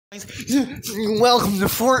Welcome to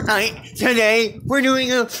Fortnite. Today we're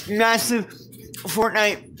doing a massive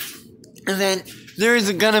Fortnite event.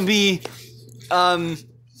 There's gonna be what am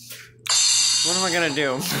I gonna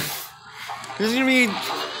do? There's gonna be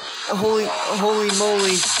holy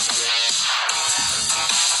moly.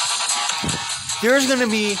 There's gonna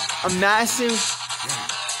be a massive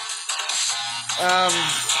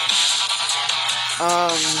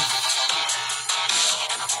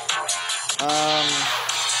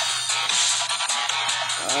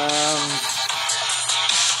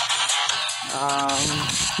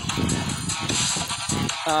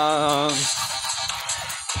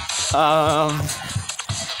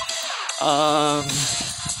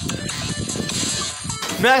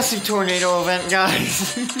massive tornado event,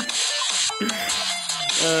 guys.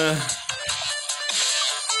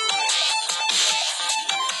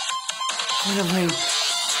 We're gonna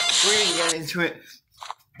get into it.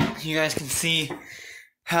 You guys can see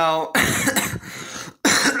how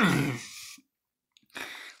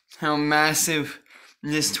how massive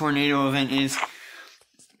this tornado event is.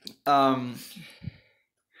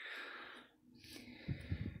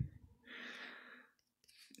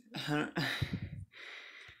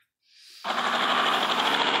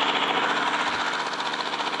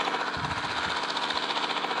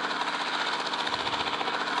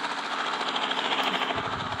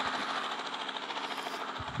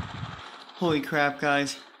 Holy crap,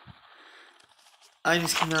 guys. I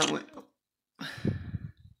just cannot wait.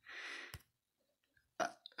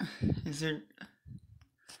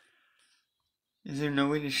 Is there no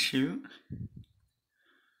way to shoot?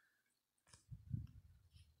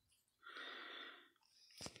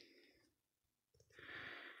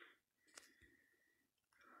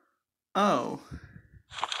 Oh.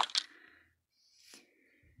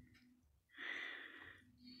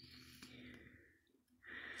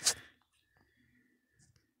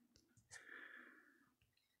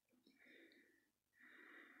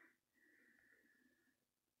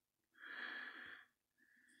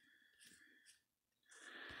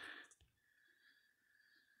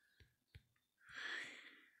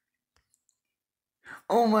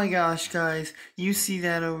 Oh my gosh, guys. You see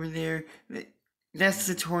that over there? That's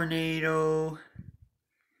the tornado.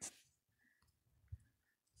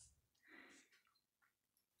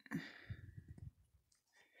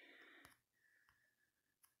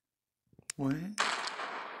 What?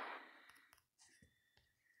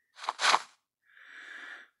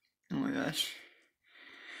 Oh my gosh.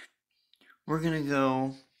 We're gonna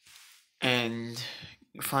go and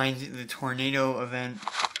find the tornado event.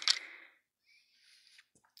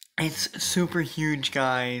 It's super huge,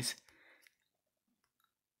 guys.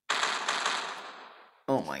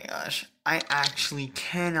 Oh my gosh. I actually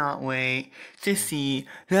cannot wait to see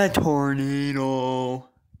the tornado.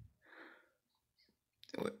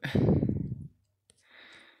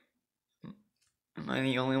 Am I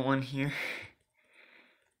the only one here?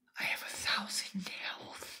 I have 1,000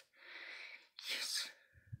 health. Yes.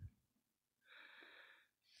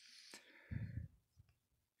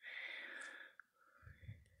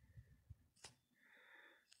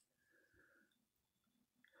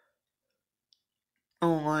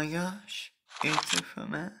 Oh my gosh. It's a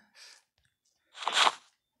FMS.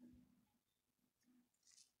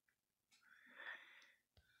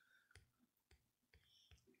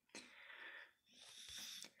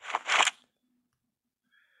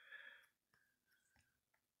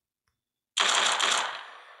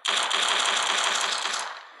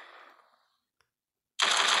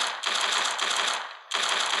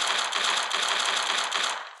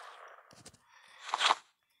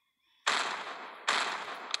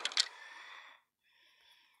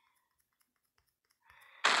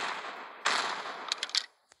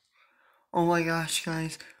 Oh my gosh,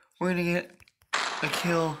 guys. We're gonna get a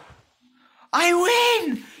kill. I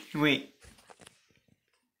win! Wait.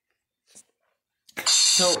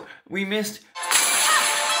 So, we missed...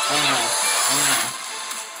 Oh no.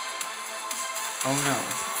 Oh no.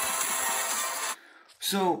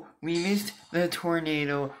 So, we missed the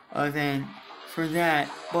tornado event for that,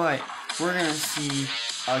 but we're gonna see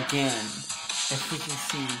again if we can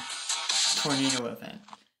see tornado event.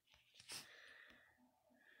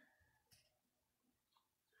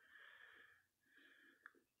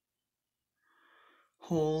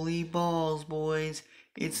 Holy balls, boys.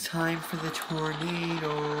 It's time for the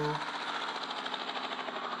tornado.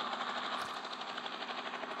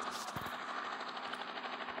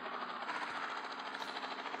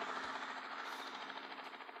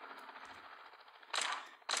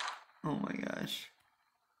 Oh my gosh.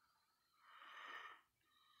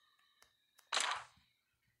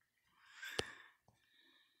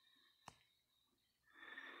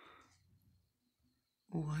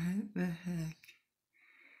 What the heck?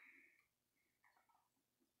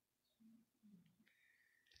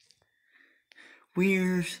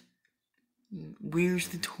 Where's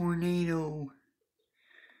the tornado?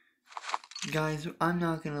 Guys, I'm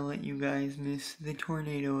not gonna let you guys miss the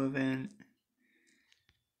tornado event.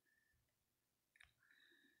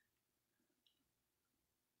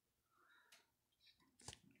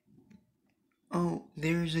 Oh,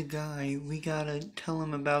 there's a guy. We gotta tell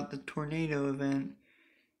him about the tornado event.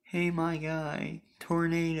 Hey, my guy.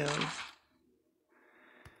 Tornado.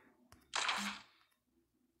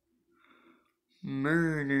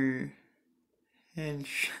 Murder.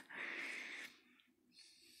 Headshot.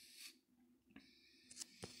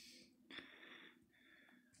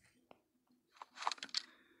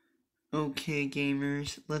 Okay,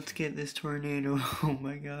 gamers. Let's get this tornado. Oh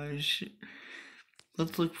my gosh.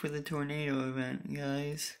 Let's look for the tornado event,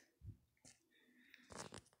 guys.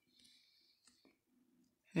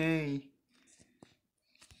 Hey,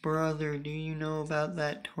 brother, do you know about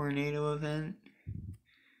that tornado event?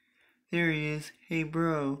 There he is. Hey,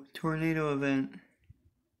 bro, tornado event.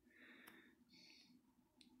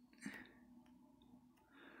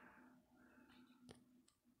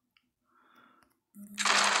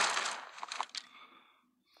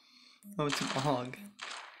 Oh, it's a hog.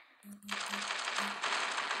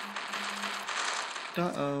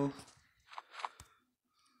 Uh-oh.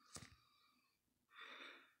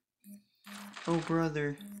 Oh,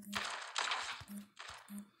 brother.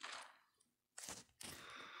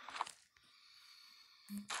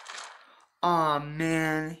 Aw,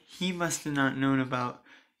 man. He must have not known about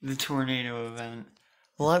the tornado event.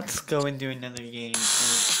 Let's go and do another game.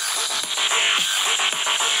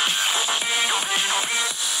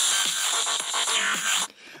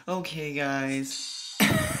 Okay, guys.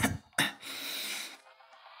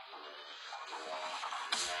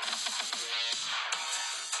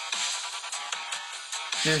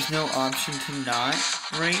 There's no option to not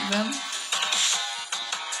rate them.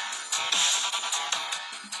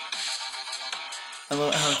 I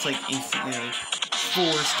love how it's like instantly like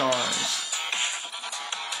 4 stars.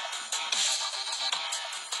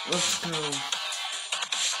 Let's go.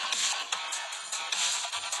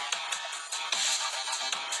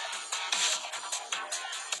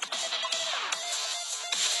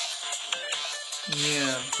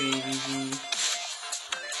 Yeah, baby.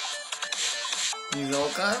 These all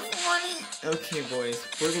got funny. Okay, boys,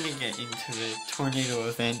 we're gonna get into the tornado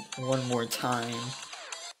event one more time.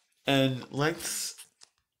 And let's...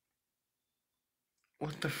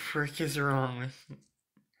 What the frick is wrong with me?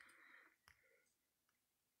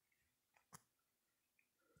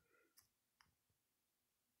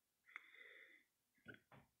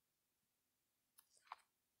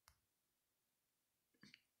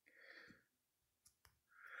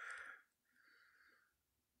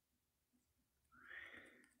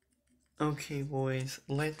 Okay, boys,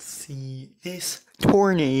 let's see this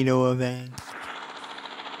tornado event.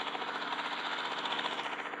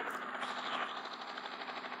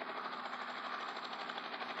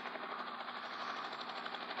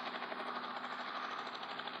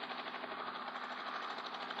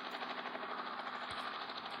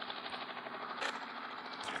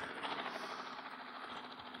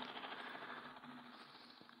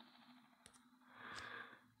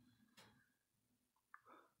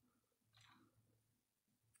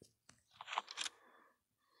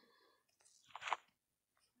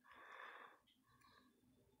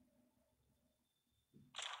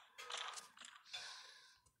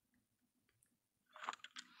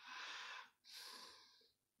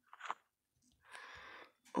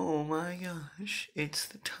 Oh my gosh, it's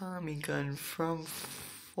the Tommy gun from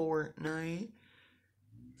Fortnite.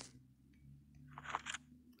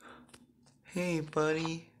 Hey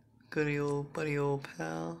buddy, buddy old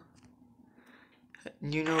pal.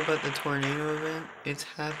 You know about the tornado event? It's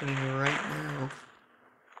happening right now.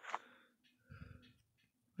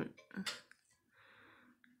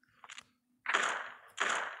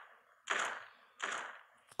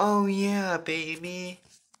 Oh yeah, baby.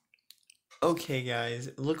 Okay guys,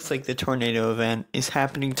 it looks like the tornado event is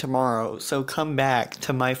happening tomorrow, so come back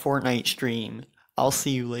to my Fortnite stream. I'll see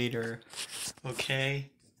you later. Okay?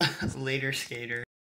 Later, skater.